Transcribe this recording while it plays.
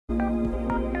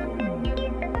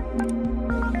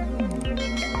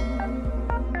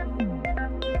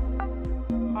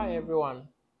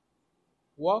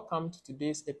Welcome to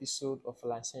today's episode of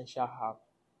Licensure Hub.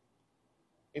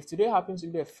 If today happens to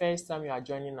be the first time you are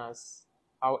joining us,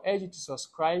 I will urge you to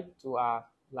subscribe to our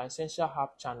Licensure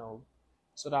Hub channel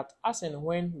so that as and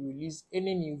when we release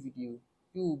any new video,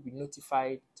 you will be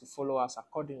notified to follow us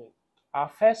accordingly. Our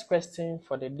first question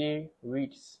for the day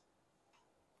reads: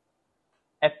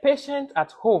 a patient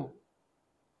at home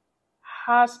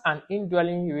has an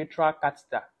indwelling urethral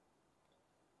catheter.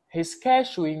 His care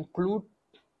should include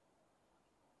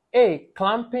A.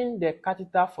 Clamping the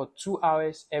catheter for 2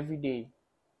 hours every day.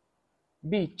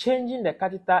 B. Changing the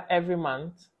catheter every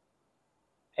month.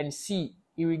 And C.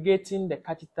 Irrigating the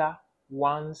catheter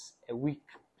once a week.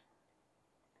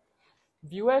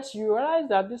 Viewers, you realize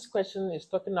that this question is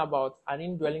talking about an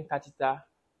indwelling catheter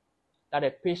that a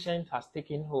patient has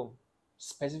taken home,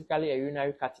 specifically a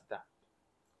urinary catheter.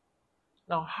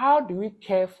 Now, how do we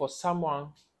care for someone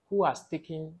who has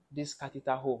taken this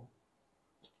catheter home?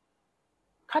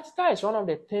 Catheter is one of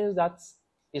the things that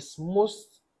is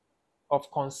most of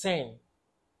concern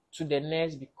to the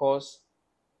nurse because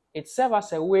it serves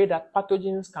as a way that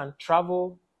pathogens can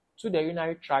travel to the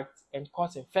urinary tract and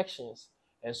cause infections.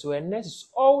 And so a nurse is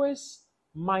always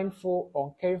mindful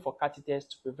on caring for catheters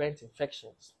to prevent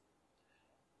infections.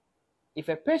 If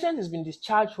a patient has been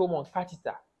discharged home on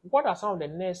catheter, what are some of the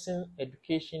nursing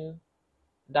education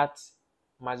that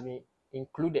must be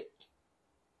included?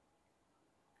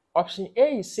 Option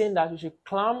A is saying that we should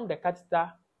clamp the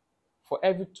catheter for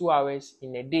every 2 hours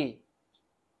in a day.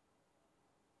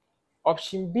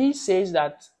 Option B says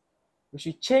that we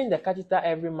should change the catheter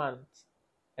every month.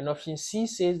 And option C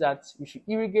says that we should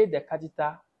irrigate the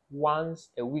catheter once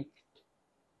a week.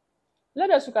 Let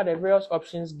us look at the various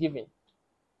options given.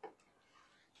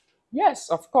 Yes,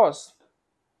 of course,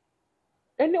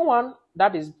 anyone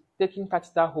that is taking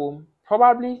catheter home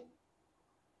probably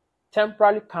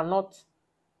temporarily cannot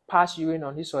pass urine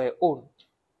on his or her own,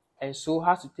 and so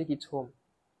has to take it home.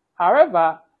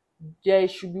 However, there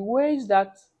should be ways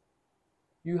that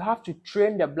you have to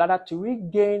train the bladder to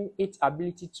regain its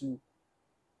ability to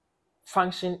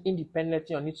function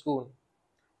independently on its own.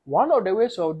 One of the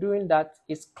ways of doing that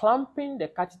is clamping the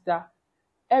catheter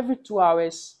every 2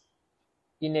 hours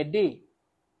in a day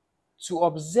to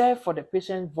observe for the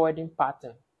patient voiding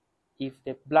pattern if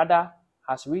the bladder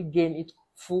has regained its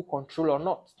full control or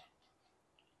not.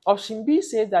 Option B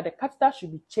says that the catheter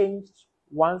should be changed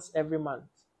once every month.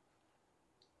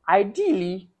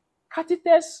 Ideally,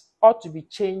 catheters ought to be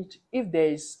changed if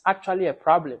there is actually a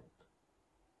problem.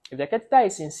 If the catheter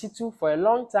is in situ for a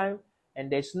long time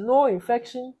and there's no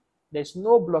infection, there's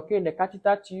no blockade in the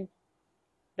catheter tube,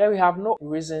 then we have no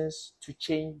reasons to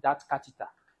change that catheter.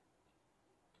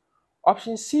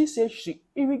 Option C says you should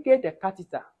irrigate the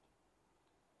catheter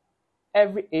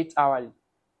every 8 hours.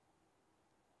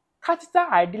 Catheter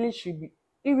ideally should be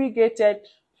irrigated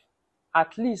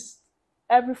at least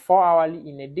every 4 hours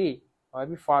in a day or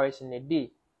every 4 hours in a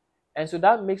day. And so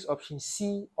that makes option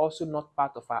C also not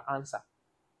part of our answer.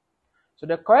 So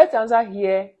the correct answer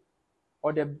here,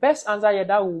 or the best answer here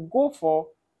that we'll go for,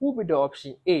 will be the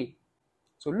option A.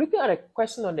 So looking at the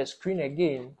question on the screen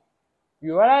again,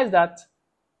 you realize that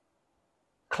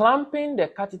clamping the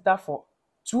catheter for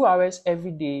 2 hours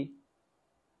every day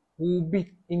will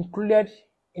be included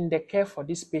in the care for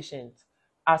this patient,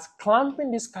 as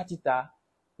clamping this catheter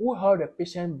will help the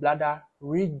patient's bladder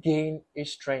regain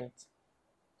its strength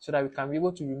so that we can be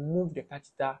able to remove the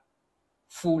catheter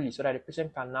fully so that the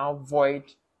patient can now void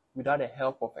without the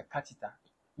help of a catheter,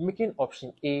 making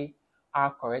option A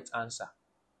our correct answer.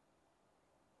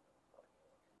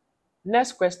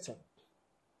 Next question.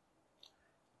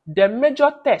 The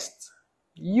major test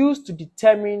used to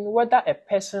determine whether a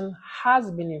person has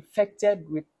been infected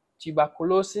with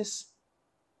tuberculosis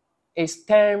is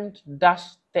termed dash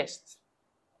test.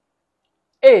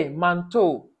 A.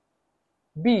 Mantoux.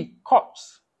 B.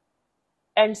 Koch's.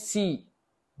 And C.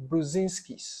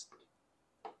 Brudzinski's.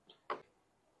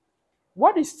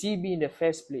 What is TB in the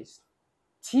first place?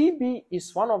 TB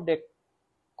is one of the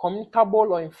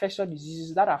communicable or infectious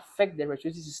diseases that affect the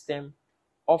respiratory system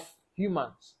of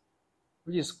humans,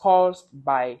 which is caused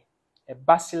by a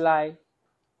bacilli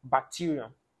bacterium.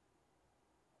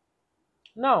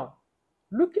 Now,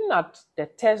 looking at the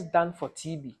test done for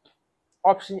TB,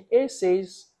 option A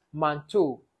says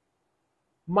Mantoux.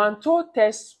 Mantoux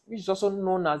test, which is also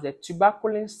known as the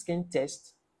tuberculin skin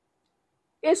test,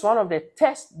 is one of the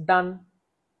tests done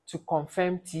to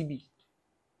confirm TB.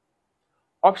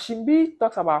 Option B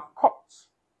talks about Koch.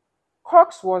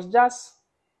 Koch was just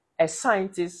a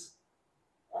scientist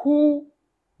who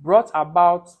brought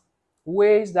about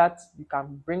ways that you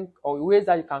can bring or ways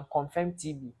that you can confirm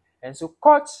TB. And so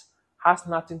Koch has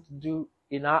nothing to do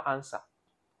in our answer.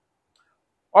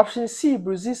 Option C,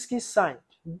 Brzezinski sign.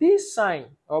 This sign,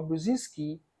 or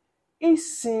Brzezinski,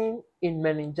 is seen in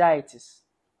meningitis,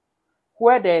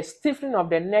 where the stiffening of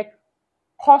the neck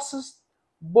causes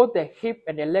both the hip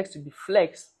and the legs to be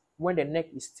flexed when the neck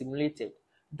is stimulated.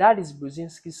 That is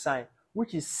Brzezinski sign,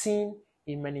 which is seen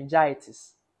in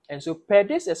meningitis. And so per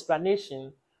this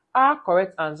explanation, our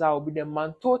correct answer will be the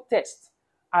Manteau test,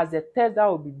 as the test that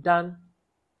will be done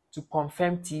to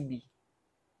confirm TB,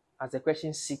 as the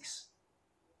question 6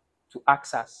 to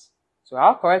ask us. So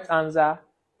our correct answer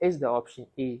is the option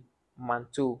A,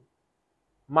 Manteau.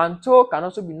 Manteau can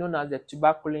also be known as the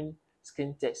tuberculin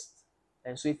skin test.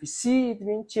 And so if you see it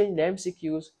being changed in the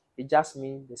MCQs, it just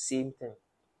means the same thing.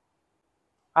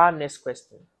 Our next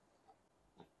question.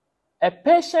 A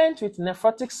patient with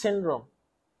nephrotic syndrome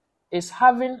is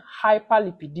having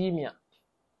hyperlipidemia.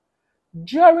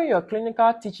 During your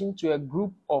clinical teaching to a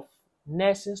group of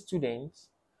nursing students,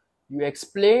 you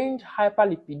explained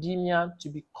hyperlipidemia to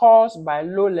be caused by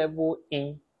low level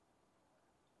in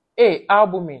A,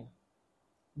 albumin,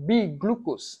 B,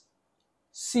 glucose,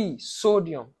 C,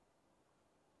 sodium.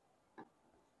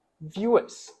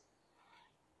 Viewers,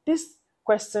 this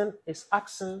question is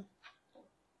asking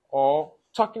or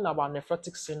talking about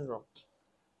nephrotic syndrome.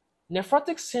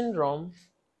 Nephrotic syndrome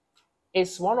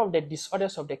is one of the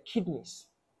disorders of the kidneys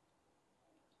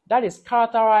that is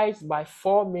characterized by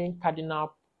 4 main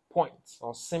cardinal points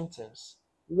or symptoms.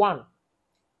 1,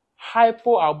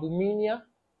 hypoalbuminemia.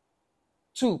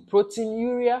 2,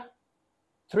 proteinuria.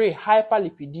 3,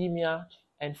 hyperlipidemia.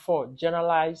 And 4,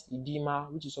 generalized edema,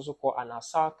 which is also called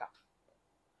analsalca.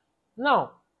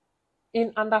 Now,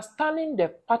 in understanding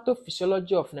the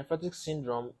pathophysiology of nephrotic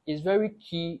syndrome is very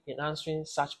key in answering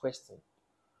such questions.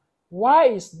 Why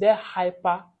is there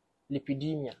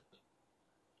hyperlipidemia?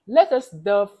 Let us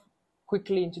delve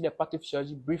quickly into the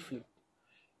pathophysiology briefly.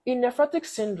 In nephrotic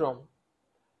syndrome,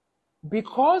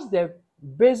 because the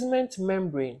basement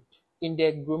membrane in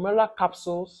the glomerular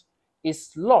capsules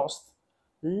is lost,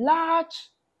 large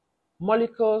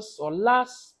molecules or large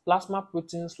plasma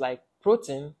proteins like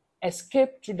protein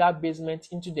escape through that basement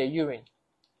into the urine.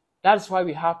 That's why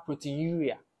we have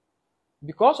proteinuria.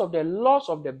 Because of the loss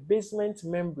of the basement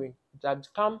membrane, it has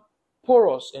become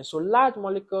porous, and so large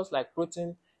molecules like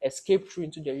protein escape through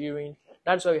into the urine.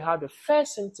 That's why we have the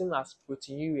first symptom as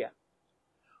proteinuria.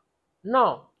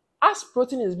 Now, as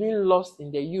protein is being lost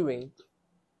in the urine,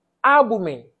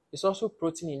 albumin is also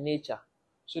protein in nature.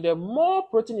 So the more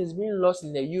protein is being lost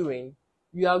in the urine,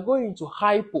 you are going to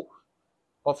hypo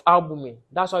of albumin.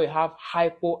 That's why we have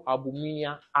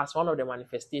hypoalbuminemia as one of the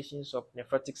manifestations of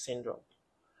nephrotic syndrome.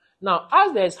 Now,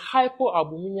 as there is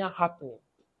hypoalbuminemia happening,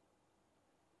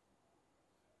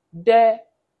 the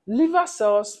liver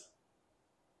cells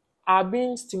are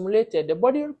being stimulated. The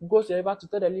body goes to the liver to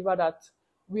tell the liver that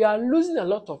we are losing a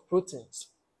lot of proteins,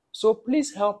 so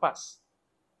please help us.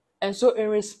 And so in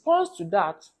response to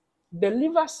that, the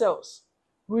liver cells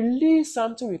release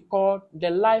something we call the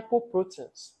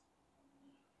lipoproteins.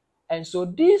 And so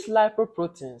these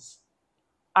lipoproteins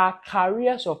are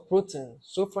carriers of protein.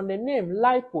 So from the name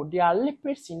lipo, they are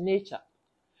lipids in nature.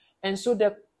 And so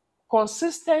the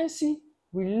consistency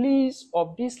release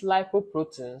of these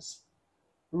lipoproteins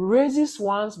raises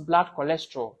one's blood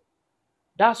cholesterol.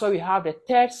 That's why we have the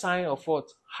third sign of what?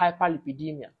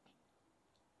 Hyperlipidemia.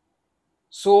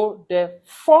 So the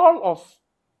fall of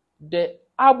the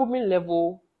albumin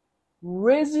level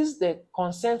raises the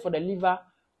concern for the liver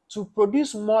to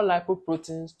produce more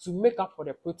lipoproteins to make up for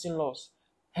the protein loss.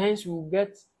 Hence, we will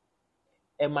get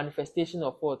a manifestation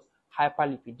of what?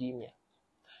 Hyperlipidemia.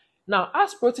 Now,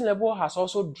 as protein level has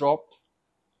also dropped,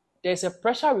 there's a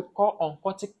pressure we call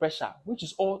oncotic pressure, which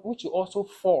will also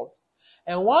fall.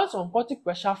 And once oncotic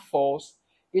pressure falls,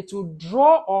 it will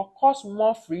draw or cause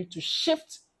more fluid to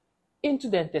shift into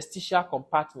the interstitial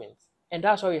compartment. And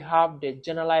that's why we have the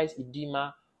generalized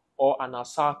edema or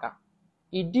analsalca.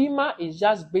 Edema is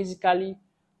just basically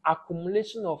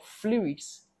accumulation of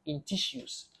fluids in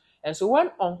tissues. And so when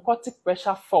oncotic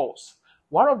pressure falls,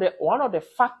 one of the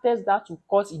factors that will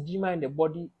cause edema in the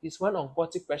body is when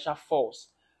oncotic pressure falls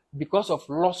because of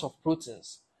loss of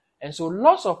proteins. And so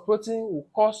loss of protein will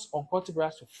cause oncotic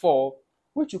pressure to fall,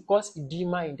 which will cause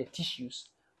edema in the tissues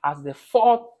as the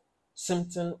fourth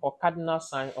symptom or cardinal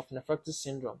sign of nephrotic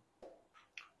syndrome.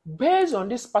 Based on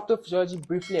this pathophysiology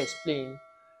briefly explained,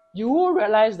 you will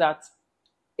realize that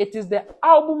it is the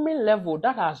albumin level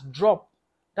that has dropped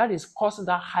that is causing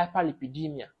that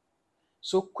hyperlipidemia.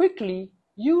 So quickly,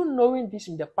 you knowing this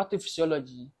in the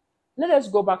pathophysiology, let us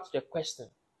go back to the question,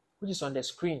 which is on the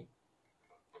screen.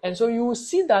 And so you will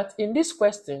see that in this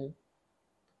question,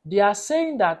 they are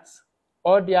saying that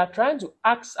or they are trying to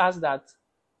ask us that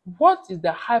what is the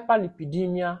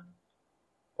hyperlipidemia,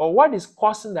 or what is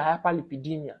causing the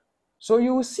hyperlipidemia. So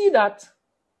you will see that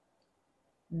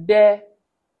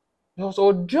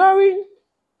so during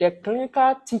the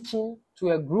clinical teaching to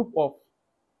a group of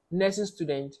nursing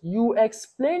students, you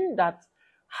explain that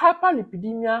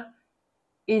hyperlipidemia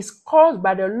is caused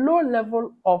by the low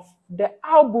level of the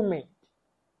albumin,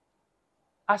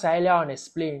 as I earlier on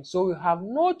explained. So we have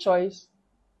no choice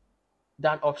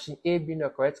than option A being the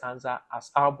correct answer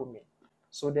as albumin.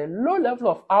 So the low level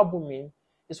of albumin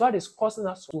is what is causing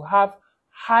us to have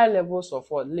high levels of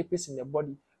lipids in the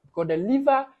body, because the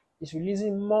liver is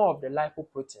releasing more of the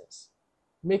lipoproteins,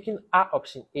 making our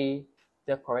option A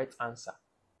the correct answer.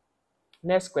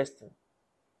 Next question.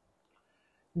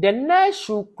 The nurse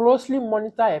should closely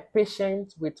monitor a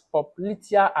patient with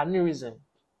popliteal aneurysm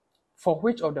for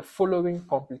which of the following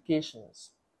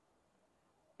complications?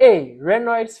 A.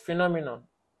 Raynaud's phenomenon.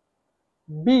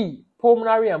 B.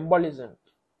 Pulmonary embolism.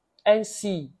 And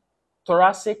C.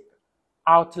 Thoracic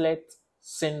outlet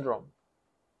syndrome.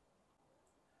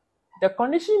 The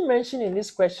condition mentioned in this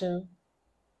question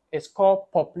is called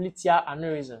popliteal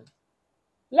aneurysm.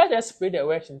 Let us split the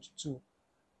words into two.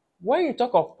 When you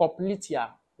talk of popliteal,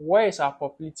 where is our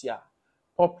popliteal?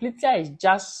 Popliteal is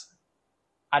just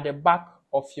at the back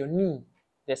of your knee,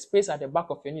 the space at the back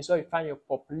of your knee. So you find your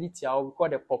popliteal, or we call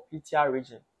the popliteal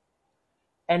region.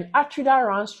 An artery that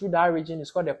runs through that region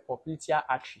is called the popliteal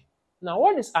artery. Now,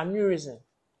 what is aneurysm?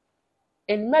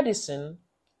 In medicine,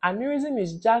 aneurysm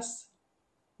is just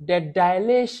the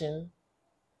dilation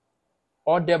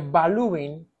or the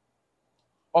ballooning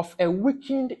of a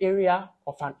weakened area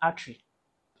of an artery.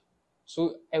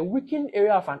 So a weakened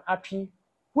area of an artery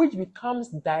which becomes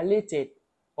dilated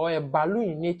or a balloon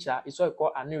in nature is what we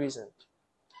call aneurysm.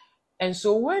 And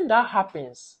so when that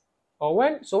happens, or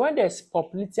when there's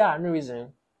popliteal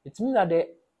aneurysm, it means that the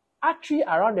artery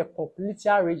around the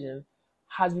popliteal region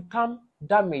has become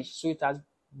damaged, so it has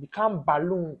become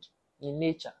ballooned in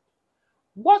nature.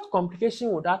 What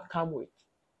complication would that come with?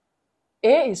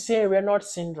 A is saying Raynaud's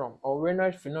syndrome or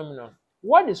Raynaud's phenomenon.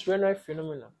 What is Raynaud's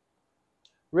phenomenon?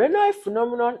 Raynaud's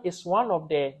phenomenon is one of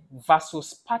the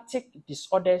vasospastic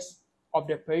disorders of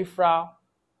the peripheral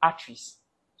arteries.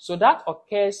 So that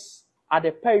occurs at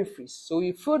the peripheries. So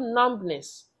you feel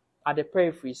numbness at the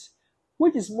peripheries,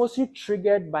 which is mostly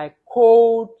triggered by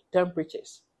cold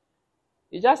temperatures.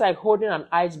 It's just like holding an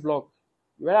ice block.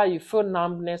 Whether you feel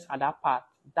numbness at that part,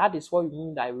 that is what we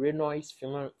mean by Raynaud's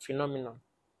phenomenon.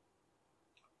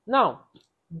 Now,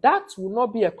 that will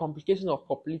not be a complication of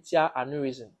popliteal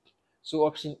aneurysm. So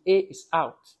option A is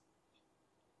out.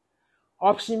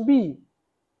 Option B,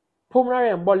 pulmonary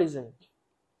embolism.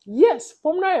 Yes,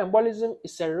 pulmonary embolism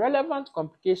is a relevant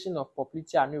complication of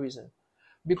popliteal aneurysm,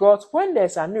 because when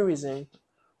there's aneurysm,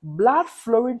 blood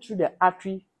flowing through the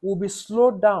artery will be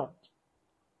slowed down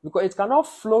because it cannot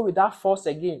flow with that force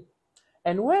again.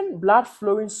 And when blood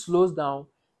flowing slows down,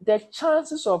 the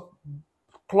chances of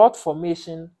clot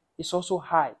formation is also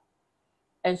high.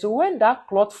 And so when that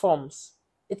clot forms,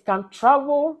 it can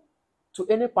travel to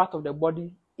any part of the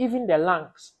body, even the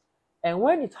lungs. And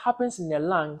when it happens in the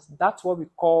lungs, that's what we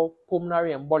call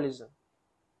pulmonary embolism.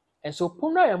 And so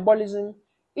pulmonary embolism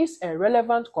is a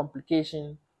relevant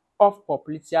complication of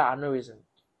popliteal aneurysm.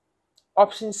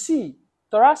 Option C,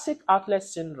 thoracic outlet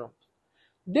syndrome.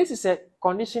 This is a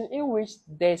condition in which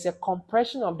there is a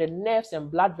compression of the nerves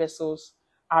and blood vessels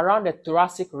around the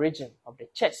thoracic region of the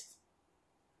chest.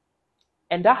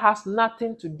 And that has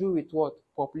nothing to do with what?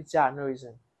 Popliteal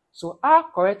aneurysm. So our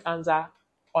correct answer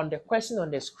on the question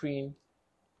on the screen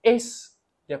is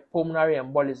the pulmonary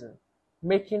embolism,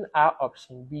 making our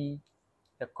option B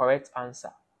the correct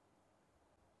answer.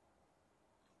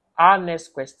 Our next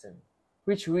question,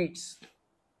 which reads,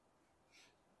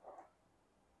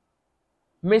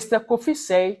 Mr. Kofi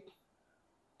said,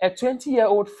 a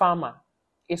 20-year-old farmer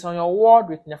is on your ward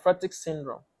with nephrotic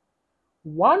syndrome.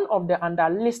 One of the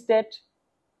underlisted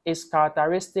is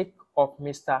characteristic of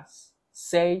Mr.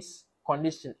 Say's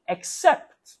condition,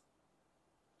 except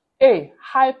A,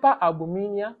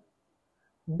 hyperalbuminemia,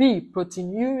 B,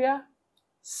 proteinuria,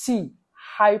 C,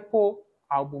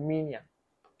 hypoalbuminemia.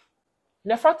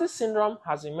 Nephrotic syndrome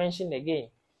has been mentioned again,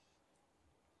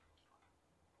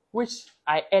 which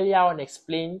I earlier on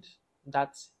explained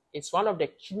that it's one of the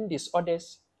kidney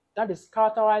disorders that is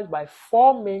characterized by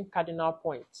 4 main cardinal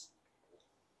points.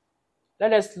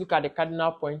 Let us look at the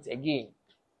cardinal points again.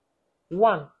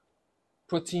 1,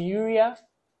 proteinuria.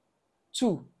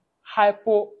 2,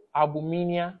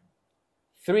 hypoalbuminemia.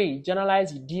 3,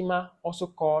 generalized edema, also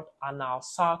called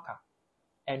analsalca.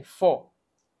 And 4,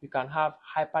 you can have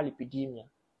hyperlipidemia.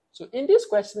 So in this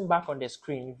question back on the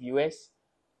screen, viewers,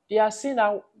 they are saying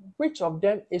that which of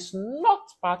them is not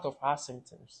part of our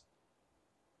symptoms.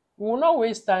 We will not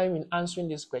waste time in answering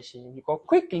this question because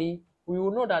quickly we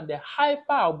will know that the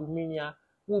hyperalbuminemia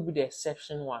will be the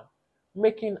exception one,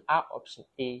 making our option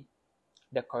A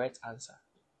the correct answer.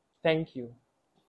 Thank you.